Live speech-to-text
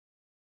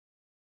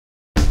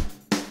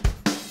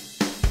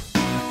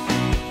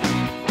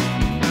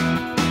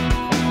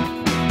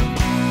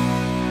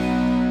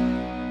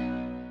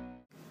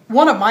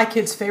One of my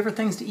kids' favorite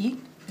things to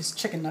eat is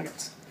chicken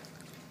nuggets.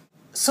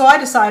 So I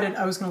decided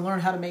I was going to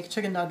learn how to make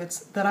chicken nuggets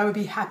that I would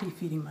be happy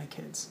feeding my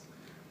kids.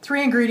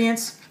 3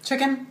 ingredients: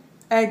 chicken,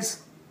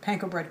 eggs,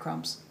 panko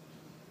breadcrumbs.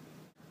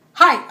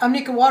 Hi, I'm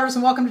Nica Waters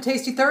and welcome to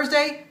Tasty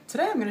Thursday.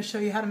 Today I'm going to show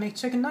you how to make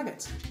chicken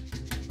nuggets.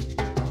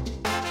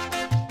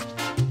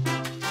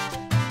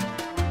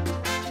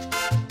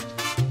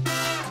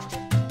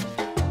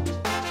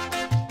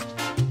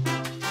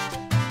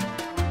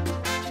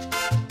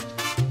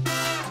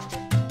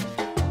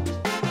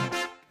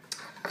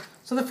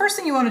 So the first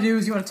thing you want to do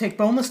is you want to take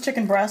boneless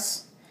chicken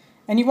breasts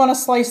and you want to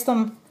slice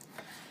them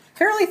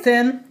fairly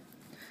thin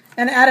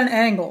and at an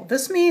angle.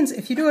 This means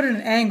if you do it at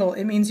an angle,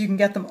 it means you can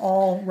get them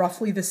all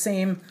roughly the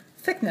same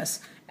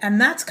thickness.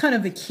 And that's kind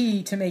of the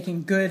key to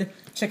making good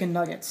chicken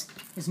nuggets,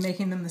 is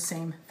making them the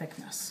same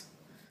thickness.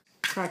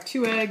 Crack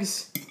 2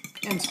 eggs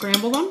and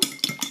scramble them.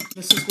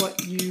 This is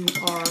what you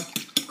are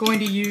going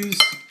to use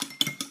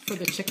for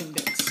the chicken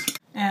bits.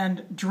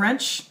 And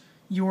drench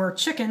your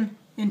chicken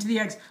into the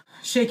eggs,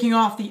 shaking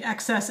off the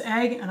excess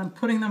egg, and I'm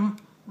putting them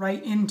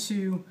right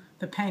into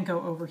the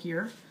panko over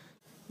here.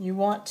 You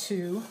want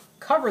to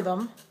cover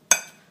them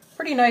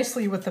pretty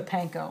nicely with the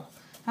panko.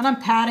 And I'm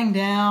patting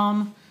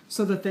down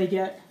so that they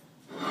get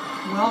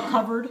well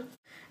covered.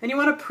 And you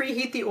want to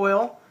preheat the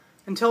oil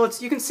until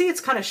you can see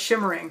it's kind of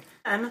shimmering.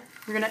 And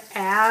you're going to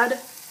add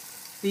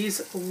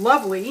these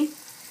lovely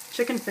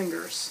chicken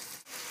fingers.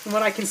 And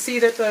when I can see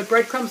that the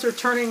breadcrumbs are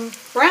turning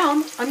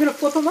brown, I'm going to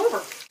flip them over.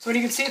 So when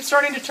you can see it's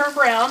starting to turn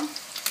brown,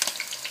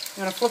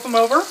 I'm going to flip them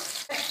over.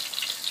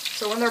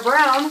 So when they're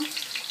brown, I'm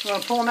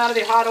going to pull them out of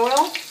the hot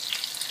oil,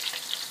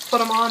 put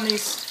them on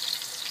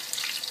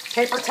these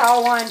paper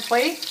towel lined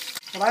plate.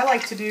 What I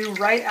like to do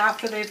right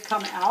after they've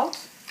come out,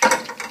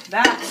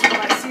 that's when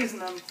I season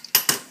them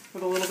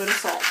with a little bit of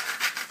salt.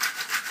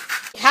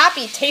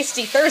 Happy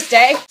Tasty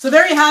Thursday! So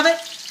there you have it.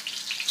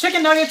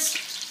 Chicken nuggets,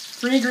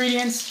 3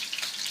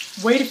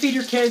 ingredients, way to feed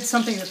your kids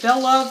something that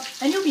they'll love,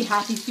 and you'll be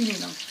happy feeding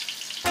them.